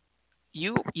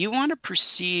you want to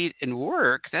proceed and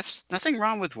work. That's nothing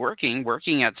wrong with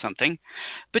working at something,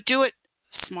 but do it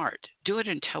smart. Do it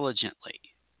intelligently.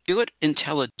 Do it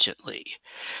intelligently.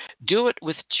 Do it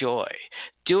with joy.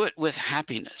 Do it with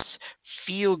happiness.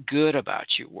 Feel good about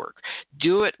your work.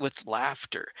 Do it with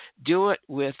laughter. Do it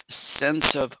with sense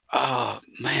of, oh,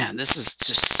 man, this is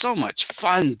just so much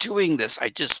fun doing this. I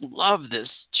just love this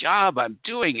job I'm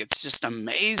doing. It's just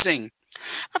amazing.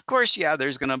 Of course, yeah,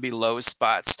 there's going to be low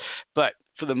spots, but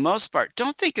for the most part,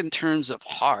 don't think in terms of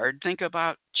hard. Think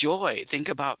about joy. Think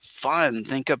about fun.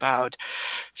 Think about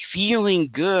feeling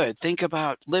good. Think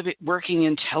about working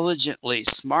intelligently,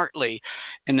 smartly.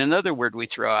 And another word we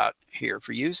throw out here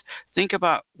for use, think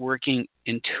about working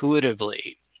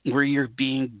intuitively, where you're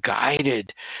being guided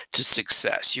to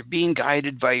success. You're being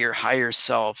guided by your higher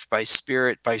self, by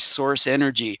spirit, by source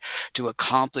energy to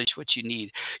accomplish what you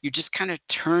need. You just kind of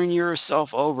turn yourself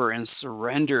over and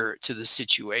surrender to the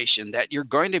situation that you're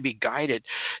going to be guided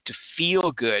to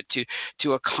feel good,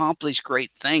 to accomplish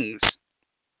great things.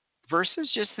 Versus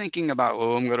just thinking about,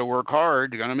 oh, I'm going to work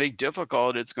hard, going to make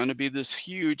difficult, it's going to be this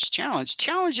huge challenge.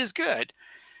 Challenge is good.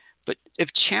 But if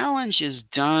challenge is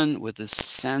done with a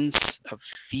sense of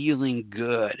feeling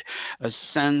good, a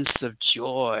sense of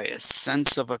joy, a sense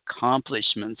of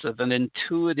accomplishments, of an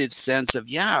intuitive sense of,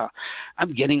 yeah,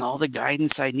 I'm getting all the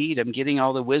guidance I need. I'm getting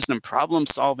all the wisdom. Problem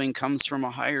solving comes from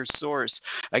a higher source.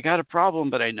 I got a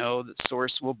problem, but I know that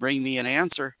source will bring me an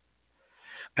answer.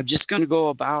 I'm just going to go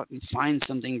about and find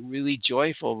something really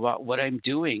joyful about what I'm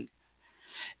doing.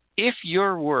 If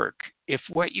your work, if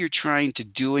what you're trying to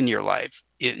do in your life,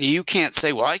 you can't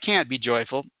say, well, I can't be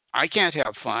joyful. I can't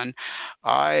have fun.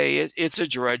 It's a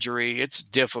drudgery. It's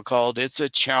difficult. It's a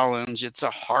challenge. It's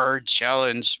a hard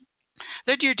challenge.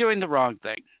 Then you're doing the wrong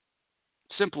thing.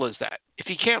 Simple as that. If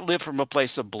you can't live from a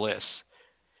place of bliss,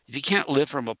 if you can't live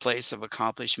from a place of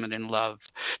accomplishment and love,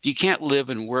 if you can't live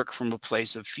and work from a place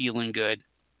of feeling good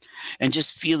and just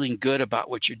feeling good about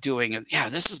what you're doing, and yeah,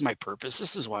 this is my purpose. This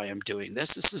is why I'm doing this.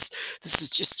 This is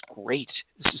just great.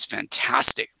 This is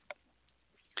fantastic.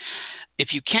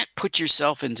 If you can't put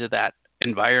yourself into that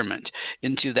environment,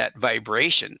 into that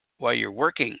vibration while you're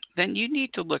working, then you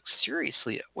need to look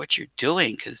seriously at what you're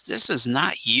doing, because this is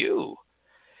not you.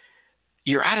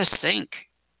 You're out of sync.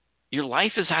 Your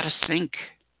life is out of sync.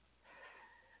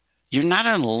 You're not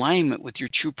in alignment with your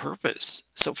true purpose.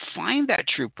 So find that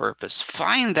true purpose.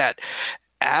 Find that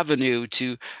avenue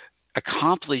to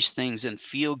accomplish things and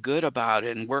feel good about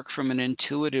it and work from an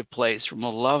intuitive place, from a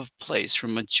love place,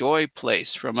 from a joy place,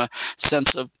 from a sense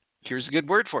of, here's a good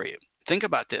word for you. Think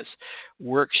about this.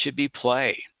 Work should be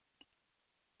play.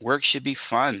 Work should be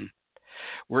fun.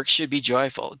 Work should be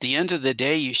joyful. At the end of the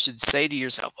day, you should say to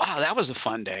yourself, wow, that was a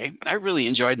fun day. I really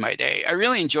enjoyed my day. I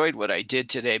really enjoyed what I did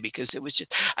today because it was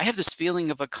just, I have this feeling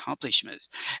of accomplishment.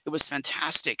 It was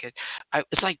fantastic.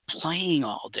 It's like playing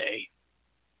all day.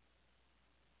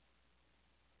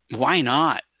 Why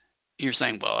not? You're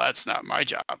saying, well, that's not my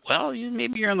job. Well,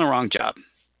 maybe you're in the wrong job.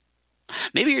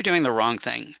 Maybe you're doing the wrong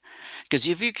thing. Because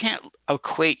if you can't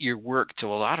equate your work to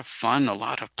a lot of fun, a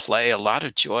lot of play, a lot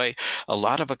of joy, a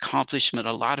lot of accomplishment,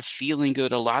 a lot of feeling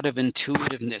good, a lot of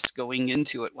intuitiveness going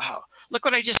into it, wow, look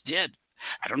what I just did.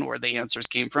 I don't know where the answers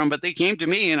came from, but they came to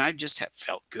me, and I just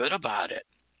felt good about it.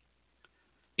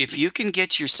 If you can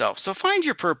get yourself, so find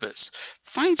your purpose.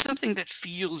 Find something that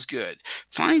feels good.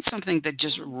 Find something that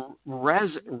just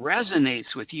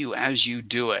resonates with you as you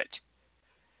do it.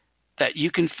 That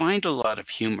you can find a lot of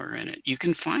humor in it. You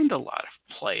can find a lot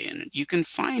of play in it. You can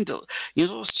find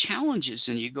those challenges,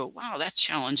 and you go, wow, that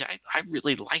challenge, I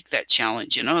really like that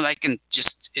challenge. I can just,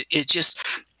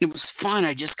 it was fun.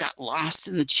 I just got lost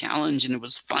in the challenge, and it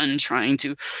was fun trying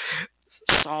to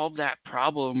solve that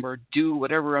problem or do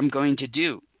whatever I'm going to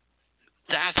do.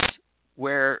 That's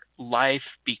where life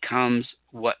becomes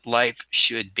what life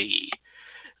should be.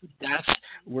 That's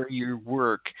where your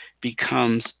work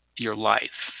becomes your life.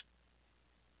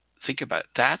 Think about it.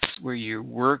 That's where your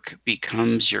work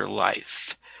becomes your life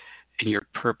and your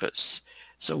purpose.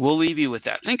 So we'll leave you with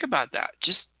that. Think about that.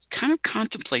 Just kind of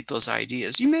contemplate those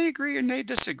ideas. You may agree or may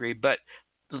disagree, but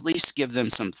at least give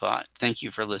them some thought. Thank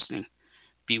you for listening.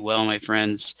 Be well, my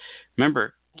friends.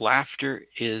 Remember, laughter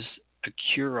is a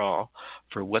cure-all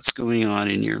for what's going on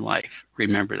in your life.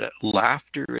 Remember that.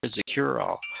 Laughter is a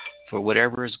cure-all for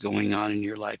whatever is going on in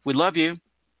your life. We love you.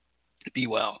 Be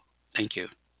well. Thank you.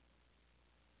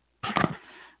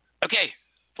 Okay.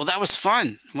 Well, that was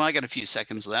fun. Well, I got a few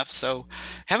seconds left, so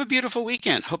have a beautiful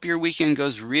weekend. Hope your weekend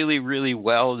goes really, really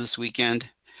well this weekend.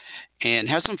 And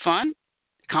have some fun.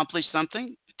 Accomplish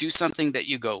something. Do something that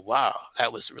you go, wow,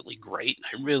 that was really great.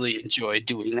 I really enjoyed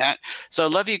doing that. So I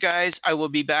love you guys. I will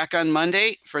be back on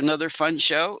Monday for another fun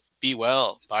show. Be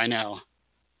well. Bye now.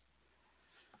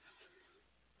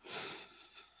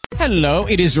 Hello,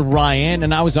 it is Ryan,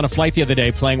 and I was on a flight the other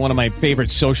day playing one of my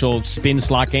favorite social spin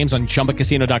slot games on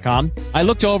ChumbaCasino.com. I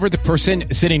looked over at the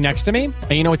person sitting next to me,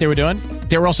 and you know what they were doing?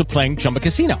 They were also playing Chumba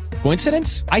Casino.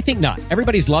 Coincidence? I think not.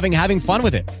 Everybody's loving having fun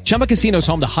with it. Chumba Casino is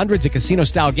home to hundreds of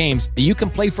casino-style games that you can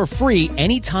play for free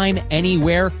anytime,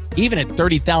 anywhere, even at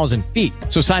 30,000 feet.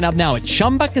 So sign up now at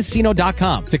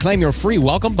ChumbaCasino.com to claim your free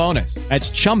welcome bonus. That's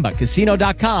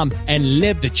ChumbaCasino.com and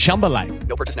live the Chumba life.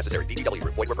 No purchase necessary. VGW.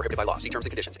 Void where prohibited by law. See terms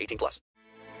and conditions. 18+.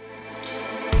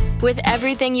 With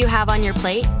everything you have on your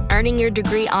plate, earning your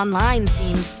degree online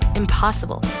seems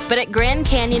impossible. But at Grand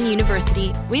Canyon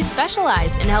University, we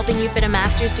specialize in helping you fit a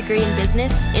master's degree in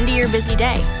business into your busy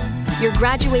day. Your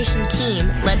graduation team,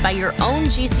 led by your own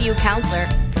GCU counselor,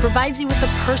 provides you with the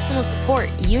personal support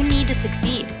you need to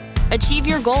succeed. Achieve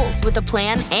your goals with a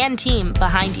plan and team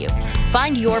behind you.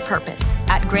 Find your purpose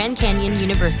at Grand Canyon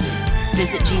University.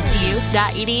 Visit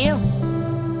gcu.edu.